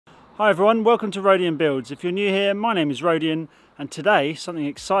Hi everyone, welcome to Rodian Builds. If you're new here, my name is Rodian, and today something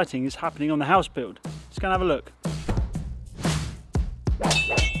exciting is happening on the house build. Let's go and have a look.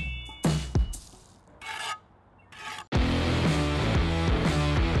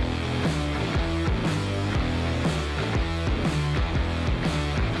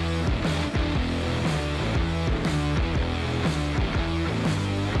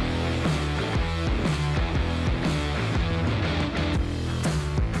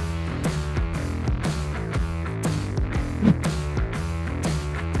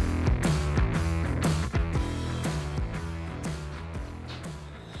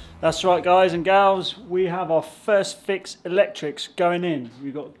 That's right guys and gals, we have our first fix electrics going in.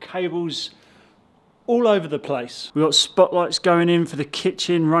 We've got cables all over the place. We've got spotlights going in for the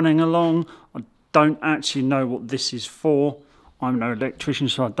kitchen running along. I don't actually know what this is for. I'm no electrician,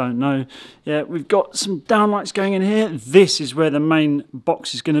 so I don't know. Yeah, we've got some downlights going in here. This is where the main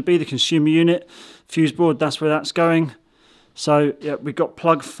box is going to be, the consumer unit. Fuse board, that's where that's going. So yeah, we've got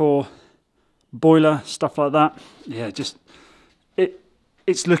plug for boiler, stuff like that. Yeah, just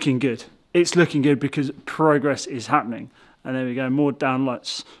it's looking good. It's looking good because progress is happening. And there we go, more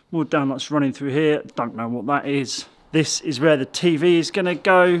downlights running through here. Don't know what that is. This is where the TV is going to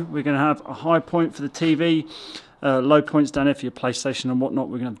go. We're going to have a high point for the TV, low points down here for your PlayStation and whatnot.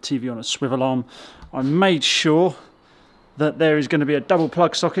 We're going to have the TV on a swivel arm. I made sure that there is going to be a double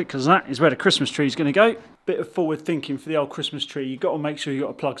plug socket because that is where the Christmas tree is going to go. Bit of forward thinking for the old Christmas tree. You've got to make sure you've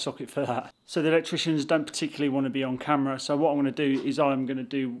got a plug socket for that. So the electricians don't particularly want to be on camera. So what I'm going to do is I'm going to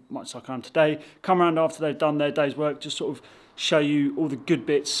do much like I am today. Come around after they've done their day's work, just sort of show you all the good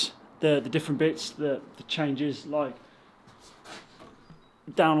bits, the different bits, the changes like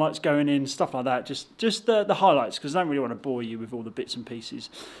downlights going in, stuff like that. Just the highlights because I don't really want to bore you with all the bits and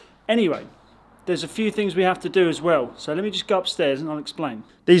pieces. Anyway. There's a few things we have to do as well. So let me just go upstairs and I'll explain.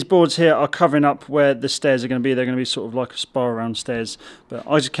 These boards here are covering up where the stairs are going to be. They're going to be sort of like a spiral round stairs, but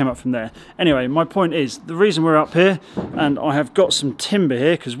I just came up from there. Anyway, my point is, the reason we're up here, and I have got some timber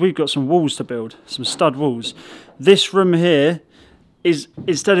here because we've got some walls to build, some stud walls. This room here is,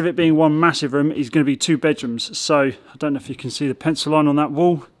 instead of it being one massive room, is going to be 2 bedrooms. So I don't know if you can see the pencil line on that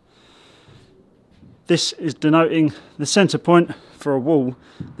wall. This is denoting the centre point for a wall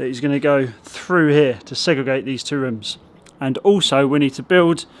that is going to go through here to segregate these 2 rooms. And also we need to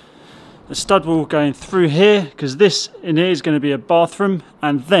build a stud wall going through here because this in here is going to be a bathroom,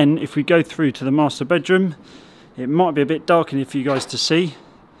 and then if we go through to the master bedroom, it might be a bit dark in here for you guys to see,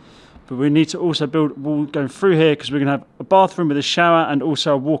 but we need to also build a wall going through here because we're going to have a bathroom with a shower and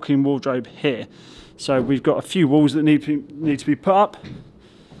also a walk-in wardrobe here. So we've got a few walls that need to be put up.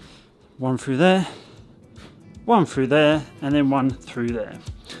 One through there, one through there, and then one through there.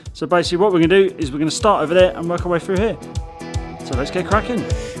 So basically what we're going to do is we're going to start over there and work our way through here. So let's get cracking.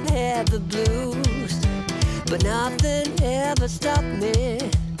 Had the blues, but nothing ever stopped me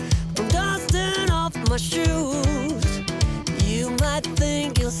from dusting off my shoes. You might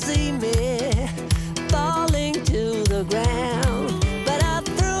think you'll see me falling to the ground, but I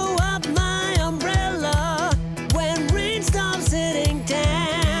threw up my umbrella when rain stops hitting down.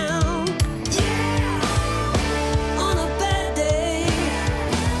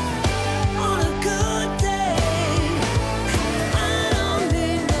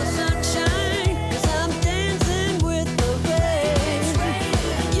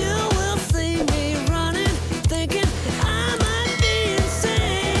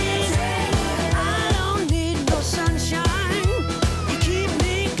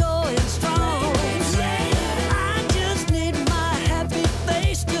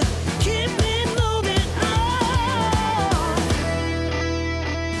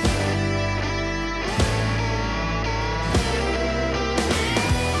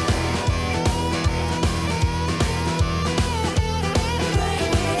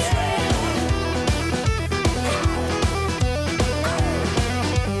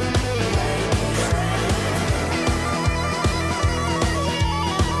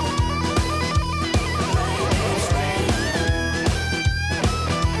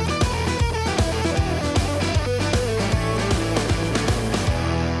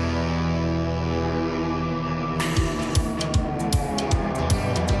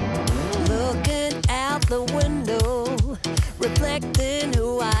 The window, reflecting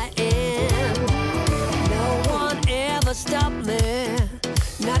who I am. No one ever stopped me,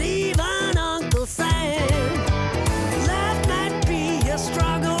 not even Uncle Sam. Life might be a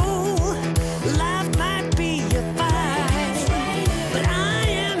struggle, life might be a fight, but I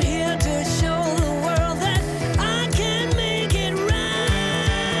am here to show the world that I can make it right.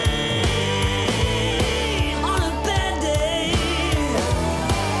 On a bad day,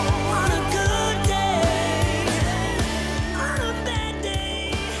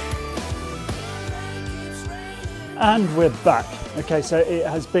 And we're back. Okay, so it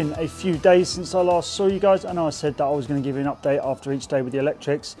has been a few days since I last saw you guys. I know I said that I was going to give you an update after each day with the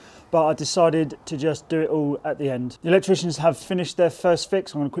electrics, but I decided to just do it all at the end. The electricians have finished their first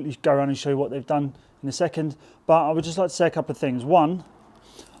fix. I'm going to quickly go around and show you what they've done in a second, but I would just like to say a couple of things. One,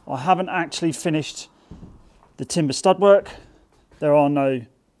 I haven't actually finished the timber stud work. There are no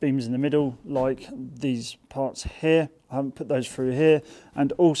beams in the middle like these parts here. I haven't put those through here.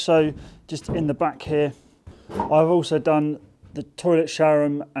 And also just in the back here, I've also done the toilet, shower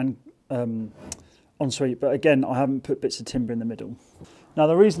room and ensuite, but again, I haven't put bits of timber in the middle. Now,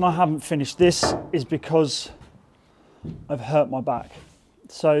 the reason I haven't finished this is because I've hurt my back.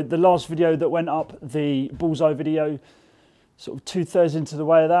 So the last video that went up, the bullseye video, sort of 2/3 into the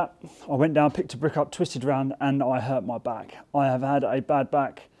way of that, I went down, picked a brick up, twisted around, and I hurt my back. I have had a bad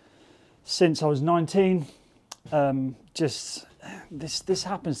back since I was 19. This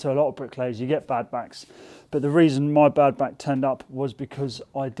happens to a lot of bricklayers. You get bad backs. But the reason my bad back turned up was because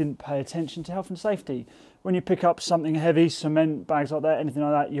I didn't pay attention to health and safety. When you pick up something heavy, cement, bags like that, anything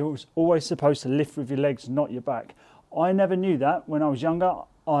like that, you're always supposed to lift with your legs, not your back. I never knew that when I was younger.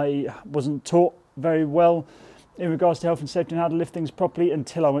 I wasn't taught very well in regards to health and safety and how to lift things properly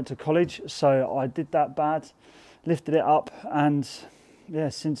until I went to college. So I did that bad, lifted it up, and yeah,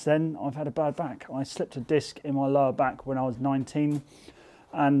 since then I've had a bad back. I slipped a disc in my lower back when I was 19.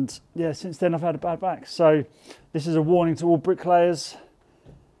 And yeah, since then I've had a bad back. So this is a warning to all bricklayers.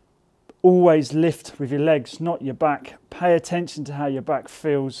 Always lift with your legs, not your back. Pay attention to how your back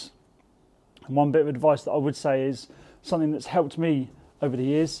feels. And one bit of advice that I would say is something that's helped me over the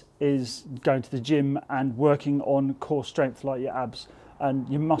years is going to the gym and working on core strength, like your abs and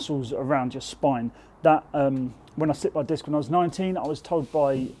your muscles around your spine. That when I slipped my disc when I was 19, I was told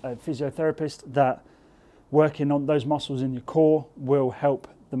by a physiotherapist that working on those muscles in your core will help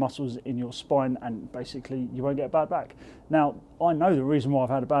the muscles in your spine, and basically you won't get a bad back. Now, I know the reason why I've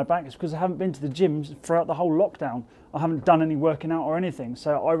had a bad back is because I haven't been to the gym throughout the whole lockdown. I haven't done any working out or anything.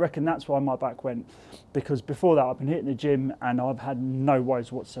 So I reckon that's why my back went, because before that I've been hitting the gym and I've had no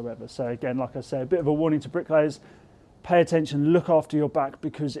worries whatsoever. So again, like I say, a bit of a warning to bricklayers. Pay attention, look after your back,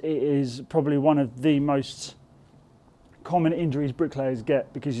 because it is probably one of the most common injuries bricklayers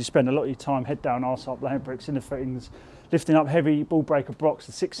get, because you spend a lot of your time head down, arse up, laying bricks in the fittings, lifting up heavy ball breaker blocks,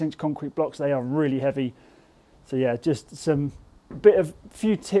 the 6-inch concrete blocks. They are really heavy. So yeah, just some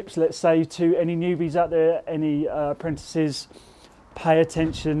few tips, let's say, to any newbies out there, any apprentices. Pay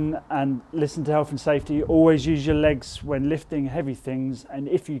attention and listen to health and safety. Always use your legs when lifting heavy things, and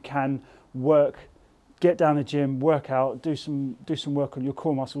if you can, get down the gym, work out, do some work on your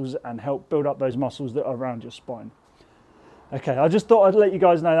core muscles and help build up those muscles that are around your spine. Okay, I just thought I'd let you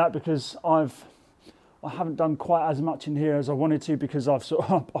guys know that, because I haven't done quite as much in here as I wanted to, because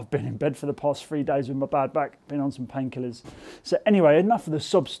I've been in bed for the past 3 days with my bad back, been on some painkillers. So anyway, enough of the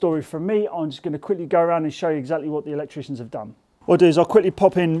sob story from me. I'm just going to quickly go around and show you exactly what the electricians have done. What I'll do is I'll quickly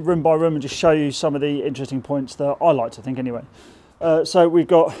pop in room by room and just show you some of the interesting points that I like to think anyway. So we've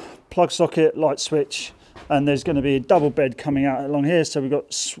got plug socket, light switch, and there's going to be a double bed coming out along here. So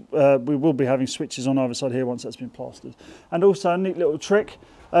we will be having switches on either side here once that's been plastered. And also a neat little trick.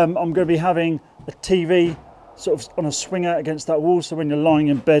 I'm going to be having a TV sort of on a swinger against that wall. So when you're lying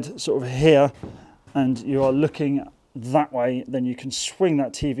in bed sort of here and you are looking that way, then you can swing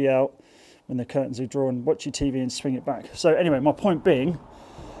that TV out when the curtains are drawn, watch your TV and swing it back. So anyway, my point being,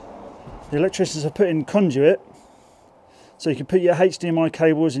 the electricians have put in conduit, so you can put your HDMI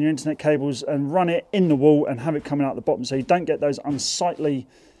cables and your internet cables and run it in the wall and have it coming out the bottom, so you don't get those unsightly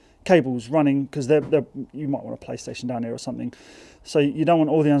cables running, because you might want a PlayStation down here or something. So you don't want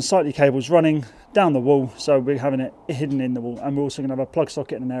all the unsightly cables running down the wall, so we're having it hidden in the wall. And we're also going to have a plug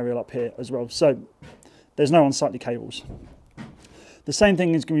socket and an aerial up here as well, so there's no unsightly cables. The same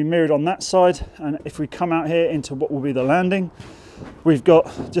thing is going to be mirrored on that side, and if we come out here into what will be the landing, we've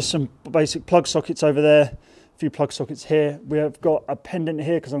got just some basic plug sockets over there, a few plug sockets here. We have got a pendant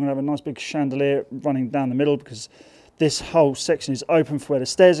here because I'm going to have a nice big chandelier running down the middle, because this whole section is open for where the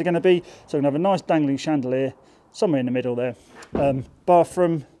stairs are going to be. So I'm going to have a nice dangling chandelier somewhere in the middle there.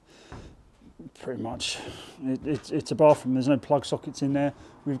 Bathroom, pretty much, it's a bathroom. There's no plug sockets in there.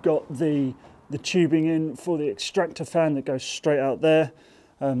 We've got the tubing in for the extractor fan that goes straight out there.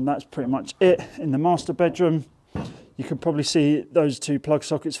 That's pretty much it. In the master bedroom, you can probably see those two plug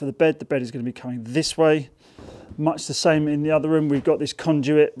sockets for the bed. The bed is going to be coming this way. Much the same in the other room. We've got this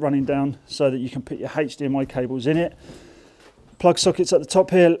conduit running down so that you can put your HDMI cables in it. Plug sockets at the top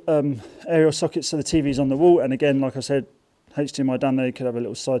here, aerial sockets so the TV's on the wall. And again, like I said, HDMI down there, you could have a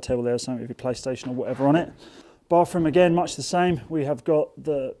little side table there or something with your PlayStation or whatever on it. Bathroom again, much the same. We have got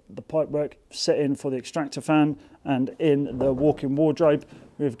the pipework set in for the extractor fan, and in the walk-in wardrobe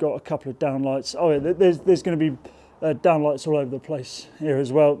we've got a couple of downlights. Oh yeah, there's going to be downlights all over the place here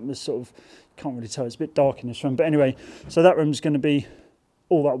as well. There's sort of, can't really tell, it's a bit dark in this room, but anyway, so that room's going to be,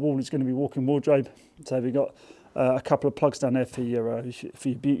 all that wall is going to be walk-in wardrobe. So we've got a couple of plugs down there for your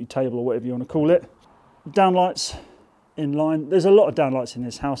beauty table or whatever you want to call it. Downlights in line. There's a lot of downlights in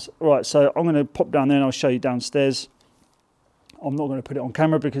this house. Right, so I'm going to pop down there and I'll show you downstairs. I'm not going to put it on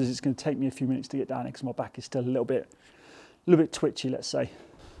camera because it's going to take me a few minutes to get down here because my back is still a little bit twitchy, let's say.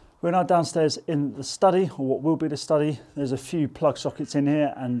 We're now downstairs in the study, or what will be the study. There's a few plug sockets in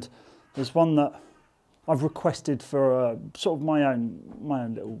here, and there's one that I've requested for sort of my own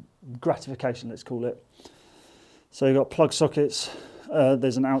little gratification, let's call it. So you've got plug sockets.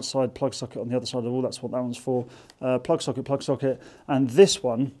 There's an outside plug socket on the other side of the wall. That's what that one's for. Plug socket, and this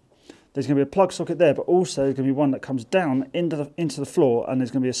one, there's going to be a plug socket there, but also there's going to be one that comes down into the floor, and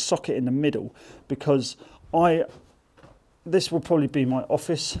there's going to be a socket in the middle, because this will probably be my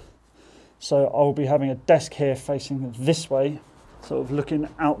office. So I'll be having a desk here facing this way, sort of looking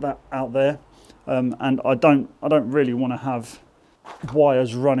out there, and I don't really want to have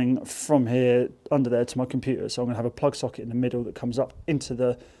wires running from here under there to my computer. So I'm going to have a plug socket in the middle that comes up into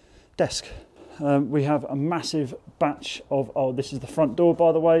the desk. We have a massive batch of, oh, this is the front door,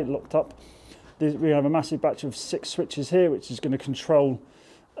 by the way, locked up. We have a massive batch of 6 switches here, which is going to control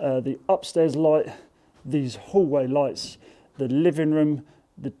the upstairs light, these hallway lights, the living room,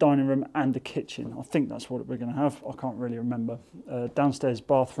 the dining room and the kitchen. I think that's what we're going to have. I can't really remember. Downstairs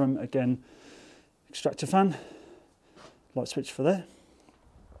bathroom, again, extractor fan, light switch for there.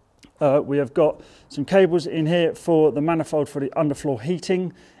 We have got some cables in here for the manifold for the underfloor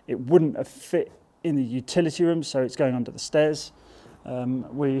heating. It wouldn't have fit in the utility room, so it's going under the stairs.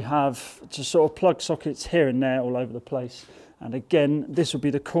 We have just sort of plug sockets here and there all over the place. And again, this will be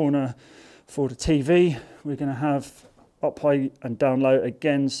the corner for the TV. We're going to have up high and down low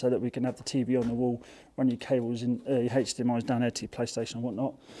again, so that we can have the TV on the wall, run your cables in, your HDMI's down there to your PlayStation and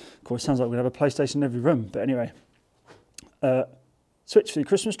whatnot. Of course, it sounds like we have a PlayStation in every room, but anyway. Switch for the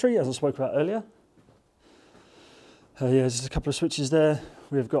Christmas tree, as I spoke about earlier. Yeah, there's a couple of switches there.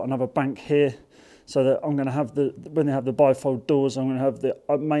 We've got another bank here, so that I'm going to have when they have the bifold doors, I'm going to have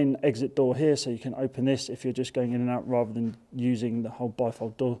the main exit door here, so you can open this if you're just going in and out rather than using the whole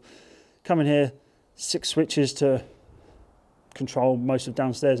bifold door. Come in here, 6 switches to control most of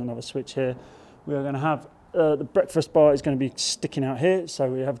downstairs, another switch here. We are going to have the breakfast bar is going to be sticking out here, so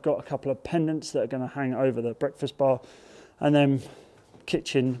we have got a couple of pendants that are going to hang over the breakfast bar. And then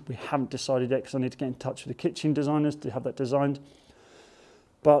kitchen, we haven't decided yet because I need to get in touch with the kitchen designers to have that designed.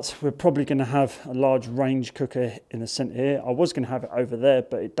 But we're probably going to have a large range cooker in the centre here. I was going to have it over there,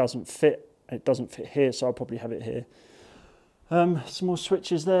 but it doesn't fit. It doesn't fit here, so I'll probably have it here. Some more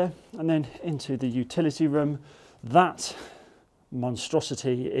switches there, and then into the utility room. That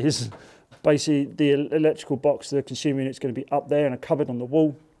monstrosity is basically the electrical box. The consumer unit's going to be up there in a cupboard on the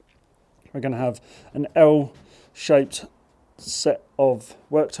wall. We're going to have an L-shaped set of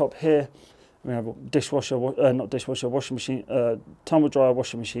worktop here. We have a dishwasher, washing machine, tumble dryer,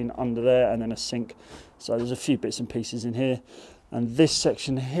 washing machine under there, and then a sink. So there's a few bits and pieces in here. And this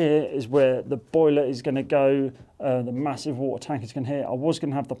section here is where the boiler is going to go. The massive water tank is going to here. I was going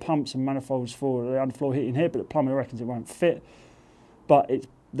to have the pumps and manifolds for the underfloor heating here, but the plumber reckons it won't fit. But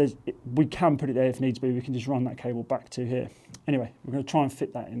we can put it there if needs be. We can just run that cable back to here. Anyway, we're going to try and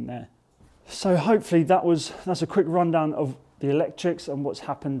fit that in there. So hopefully that's a quick rundown of the electrics and what's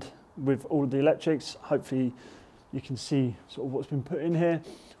happened with all of the electrics. Hopefully you can see sort of what's been put in here.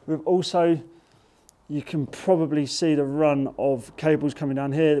 We've also, you can probably see the run of cables coming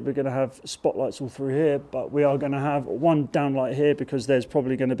down here, that we're going to have spotlights all through here, but we are going to have one downlight here because there's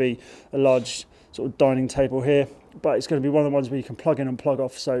probably going to be a large sort of dining table here, but it's going to be one of the ones where you can plug in and plug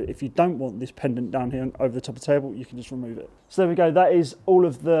off. So if you don't want this pendant down here over the top of the table, you can just remove it. So there we go. That is all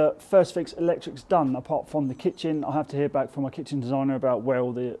of the first fix electrics done, apart from the kitchen. I'll have to hear back from my kitchen designer about where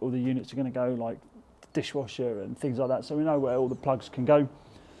all the units are going to go, like the dishwasher and things like that, so we know where all the plugs can go.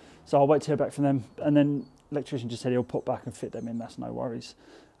 So I'll wait to hear back from them, and then electrician just said he'll put back and fit them in. That's no worries.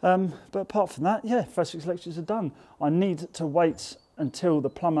 But apart from that, yeah, first fix electrics are done. I need to wait until the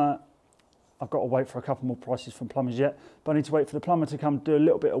plumber. I've got to wait for a couple more prices from plumbers yet, but I need to wait for the plumber to come do a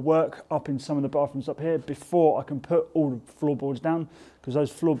little bit of work up in some of the bathrooms up here before I can put all the floorboards down, because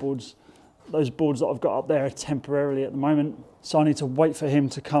those floorboards, those boards that I've got up there are temporarily at the moment. So I need to wait for him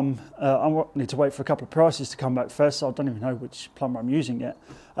to come. I need to wait for a couple of prices to come back first. So I don't even know which plumber I'm using yet.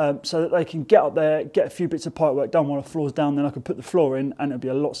 So that they can get up there, get a few bits of pipe work done while the floor's down. Then I can put the floor in and it'll be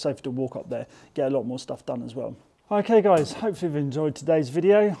a lot safer to walk up there, get a lot more stuff done as well. Okay guys, hopefully you've enjoyed today's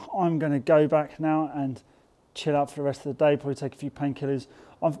video. I'm going to go back now and chill out for the rest of the day, probably take a few painkillers.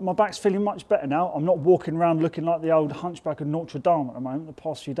 My back's feeling much better now. I'm not walking around looking like the old hunchback of Notre Dame at the moment. The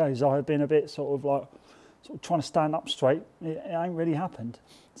past few days I have been a bit sort of trying to stand up straight. It ain't really happened.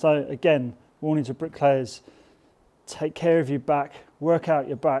 So again, warning to bricklayers, take care of your back, work out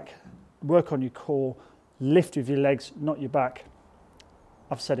your back, work on your core, lift with your legs, not your back.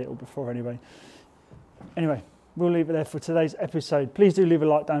 I've said it all before anyway. Anyway, we'll leave it there for today's episode. Please do leave a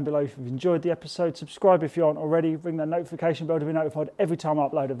like down below if you've enjoyed the episode. Subscribe if you aren't already. Ring that notification bell to be notified every time I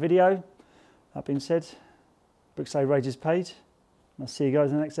upload a video. That being said, Brickslade Rages paid. And I'll see you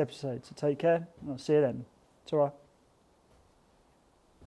guys in the next episode. So take care, and I'll see you then. Ta-ra.